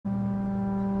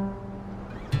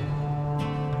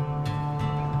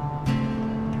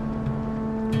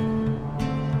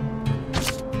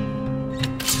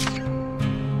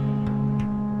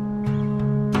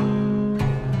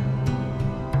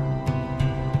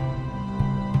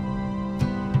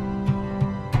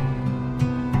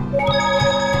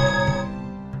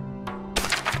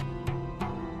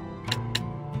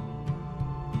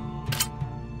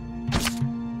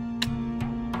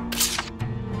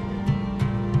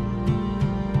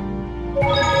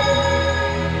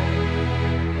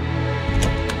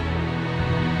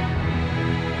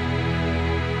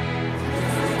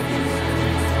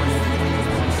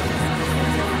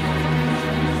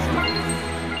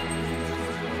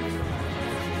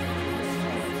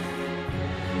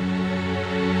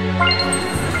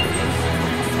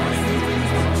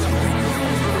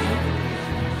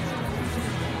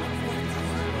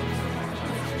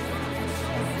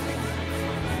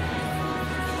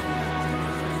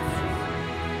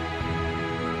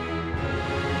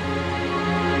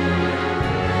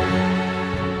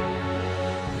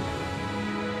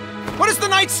What is the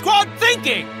Night Squad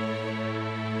thinking?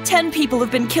 10 people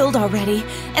have been killed already,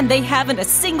 and they haven't a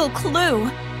single clue.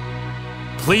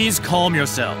 Please calm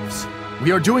yourselves.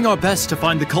 We are doing our best to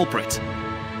find the culprit.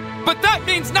 But that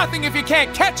means nothing if you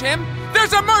can't catch him!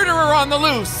 There's a murderer on the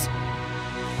loose!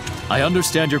 I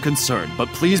understand your concern, but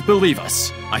please believe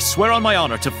us. I swear on my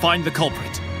honor to find the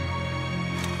culprit.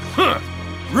 Huh.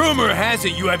 Rumor has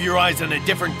it you have your eyes on a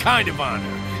different kind of honor.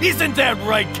 Isn't that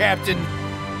right, Captain?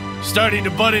 Starting to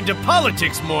butt into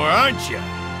politics more, aren't you?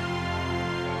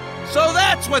 So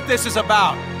that's what this is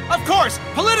about! Of course,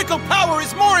 political power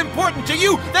is more important to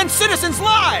you than citizens'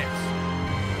 lives!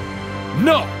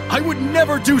 No! I would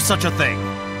never do such a thing!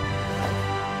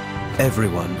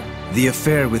 Everyone, the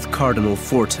affair with Cardinal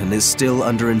Fortin is still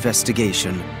under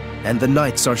investigation, and the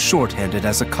Knights are shorthanded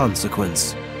as a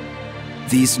consequence.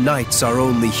 These Knights are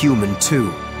only human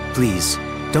too. Please,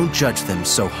 don't judge them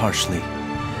so harshly.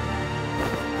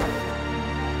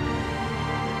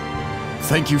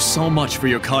 Thank you so much for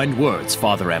your kind words,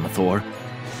 Father Amathor.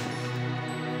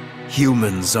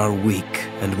 Humans are weak,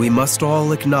 and we must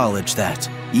all acknowledge that.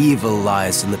 Evil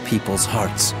lies in the people's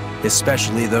hearts,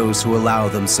 especially those who allow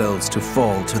themselves to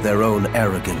fall to their own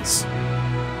arrogance.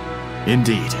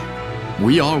 Indeed.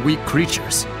 We are weak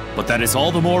creatures, but that is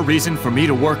all the more reason for me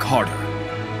to work harder.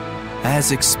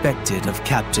 As expected of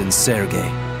Captain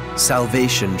Sergei,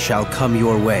 salvation shall come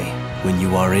your way when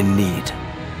you are in need.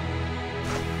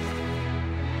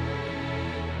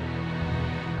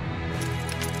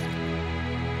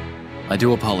 I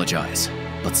do apologize,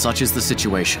 but such is the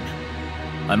situation.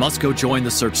 I must go join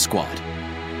the search squad.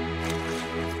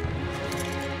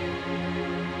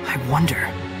 I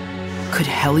wonder, could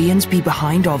Hellions be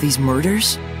behind all these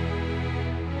murders?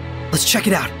 Let's check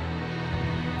it out.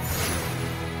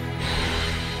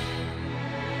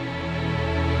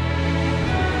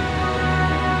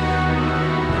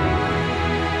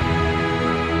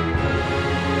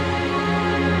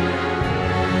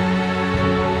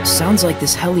 Sounds like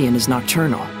this Hellion is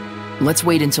nocturnal. Let's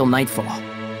wait until nightfall.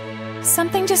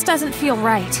 Something just doesn't feel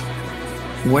right.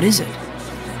 What is it?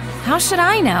 How should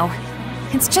I know?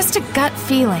 It's just a gut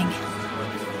feeling.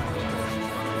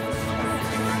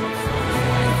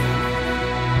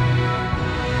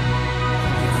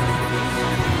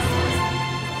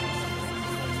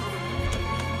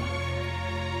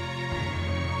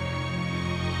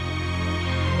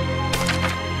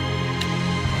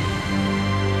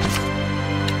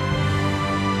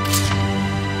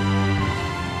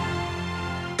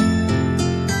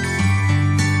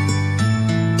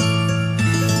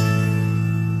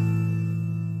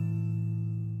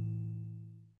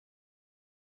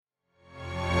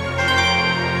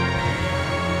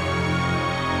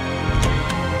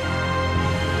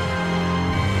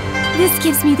 This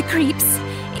gives me the creeps.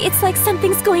 It's like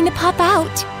something's going to pop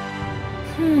out.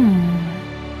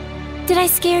 Did I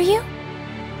scare you?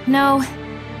 No,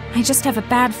 I just have a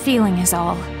bad feeling is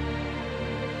all.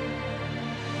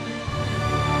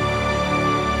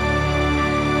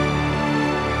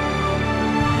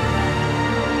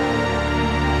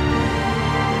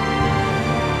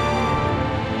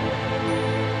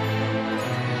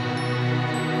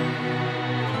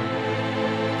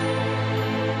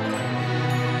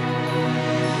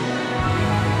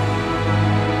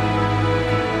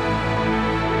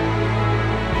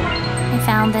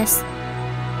 Found this.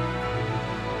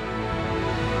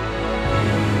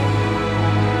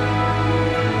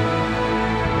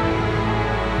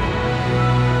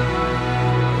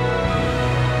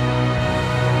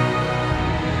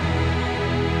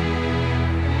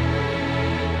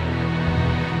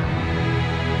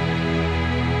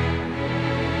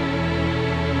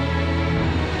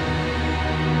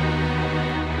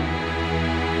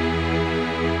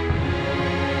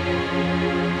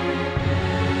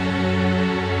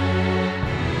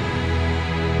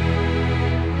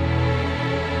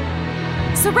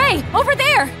 Saray, over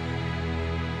there!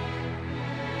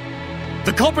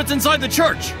 The culprit's inside the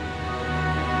church!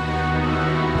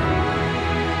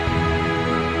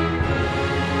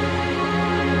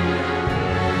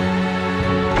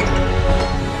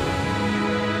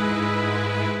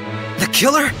 The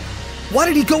killer? Why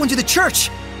did he go into the church?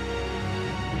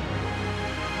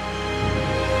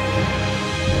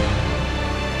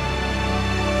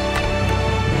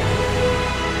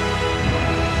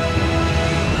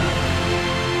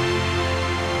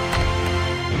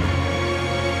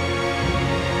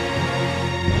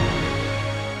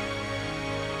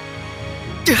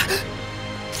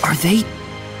 they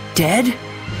dead?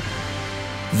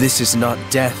 This is not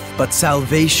death, but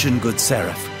salvation, good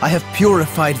Seraph. I have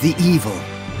purified the evil.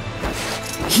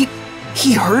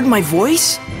 He heard my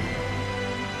voice?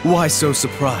 Why so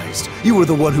surprised? You were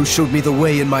the one who showed me the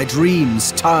way in my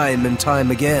dreams, time and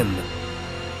time again.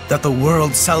 That the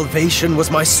world's salvation was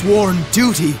my sworn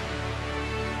duty.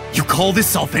 You call this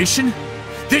salvation?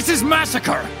 This is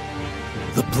massacre!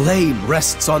 The blame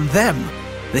rests on them.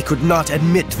 They could not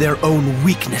admit their own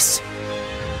weakness.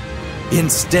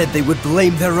 Instead, they would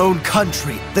blame their own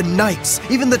country, the knights,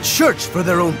 even the church for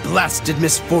their own blasted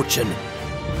misfortune.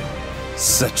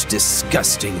 Such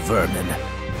disgusting vermin.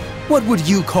 What would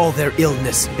you call their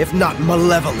illness, if not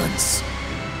malevolence?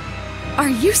 Are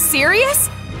you serious?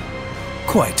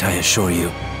 Quite, I assure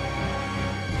you.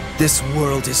 This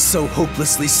world is so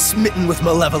hopelessly smitten with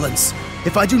malevolence.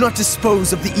 If I do not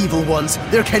dispose of the evil ones,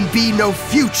 there can be no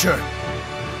future.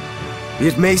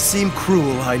 It may seem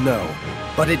cruel, I know,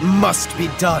 but it must be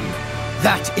done.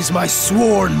 That is my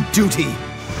sworn duty.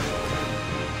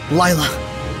 Lila,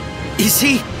 is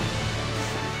he?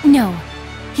 No,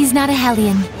 he's not a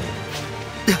Hellion.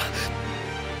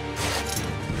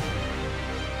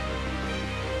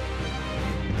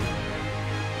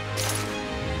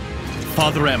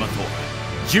 Father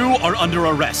Amathor, you are under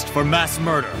arrest for mass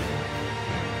murder.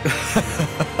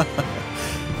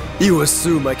 You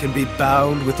assume I can be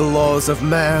bound with the laws of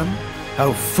man?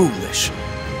 How foolish.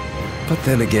 But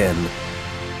then again,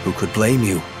 who could blame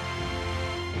you?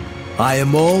 I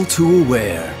am all too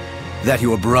aware that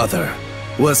your brother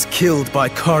was killed by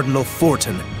Cardinal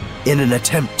Fortin in an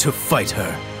attempt to fight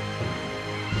her.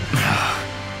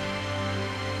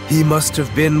 He must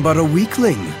have been but a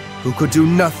weakling who could do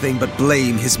nothing but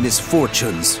blame his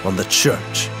misfortunes on the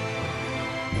church.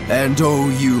 And oh,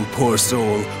 you poor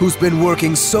soul, who's been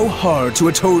working so hard to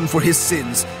atone for his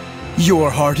sins, your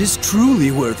heart is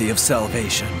truly worthy of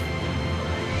salvation.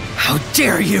 How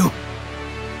dare you!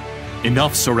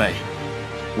 Enough, Soray.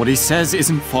 What he says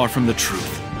isn't far from the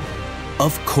truth.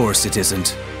 Of course it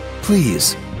isn't.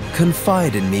 Please,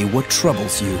 confide in me what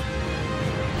troubles you.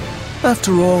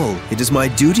 After all, it is my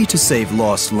duty to save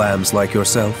lost lambs like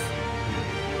yourself.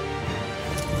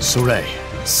 Soray,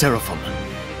 Seraphim,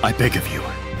 I beg of you,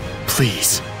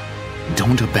 please,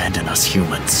 don't abandon us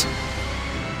humans.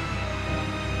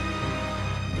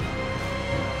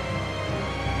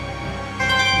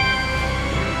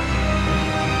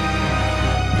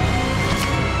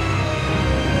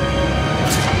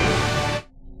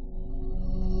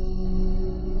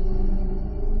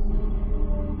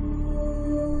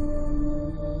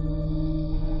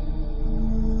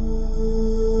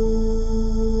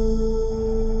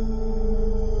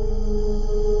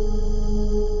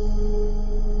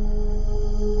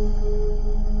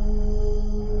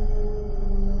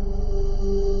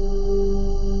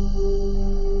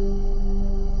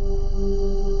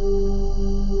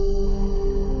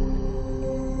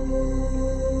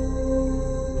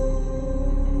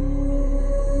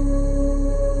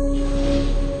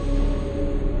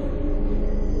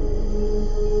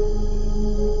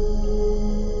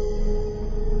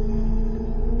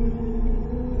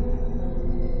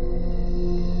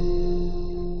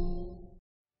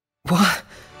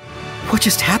 What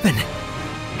just happened?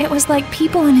 It was like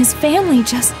people in his family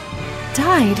just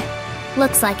died.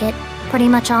 Looks like it. Pretty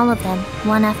much all of them,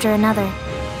 one after another.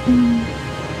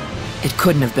 It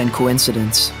couldn't have been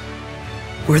coincidence.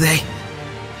 Were they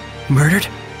murdered?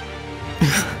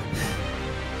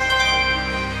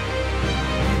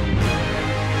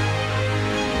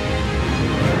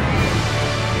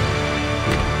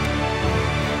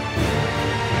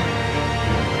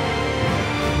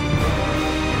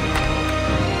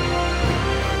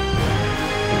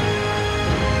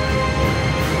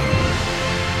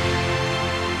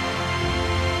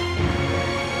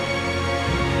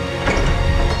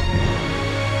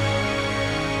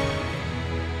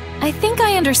 I think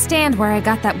I understand where I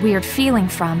got that weird feeling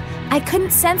from. I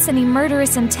couldn't sense any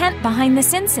murderous intent behind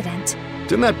this incident.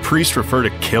 Didn't that priest refer to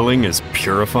killing as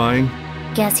purifying?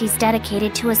 Guess he's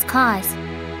dedicated to his cause.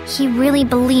 He really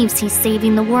believes he's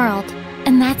saving the world.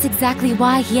 And that's exactly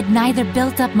why he had neither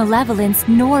built up malevolence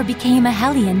nor became a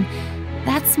Hellion.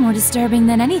 That's more disturbing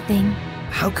than anything.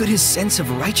 How could his sense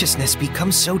of righteousness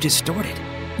become so distorted?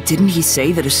 Didn't he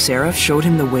say that a seraph showed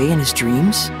him the way in his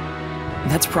dreams?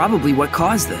 That's probably what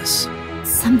caused this.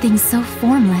 Something so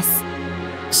formless.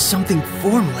 Something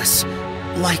formless?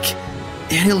 Like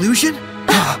an illusion?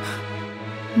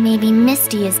 Maybe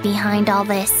Misty is behind all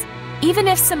this. Even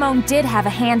if Simone did have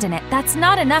a hand in it, that's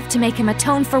not enough to make him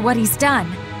atone for what he's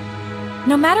done.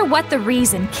 No matter what the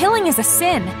reason, killing is a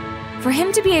sin. For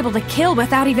him to be able to kill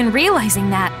without even realizing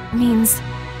that means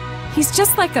He's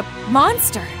just like a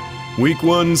monster. Weak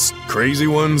ones, crazy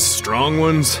ones, strong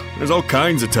ones. There's all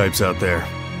kinds of types out there.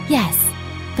 Yes,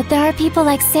 but there are people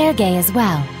like Sergei as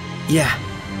well. Yeah,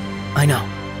 I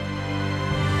know.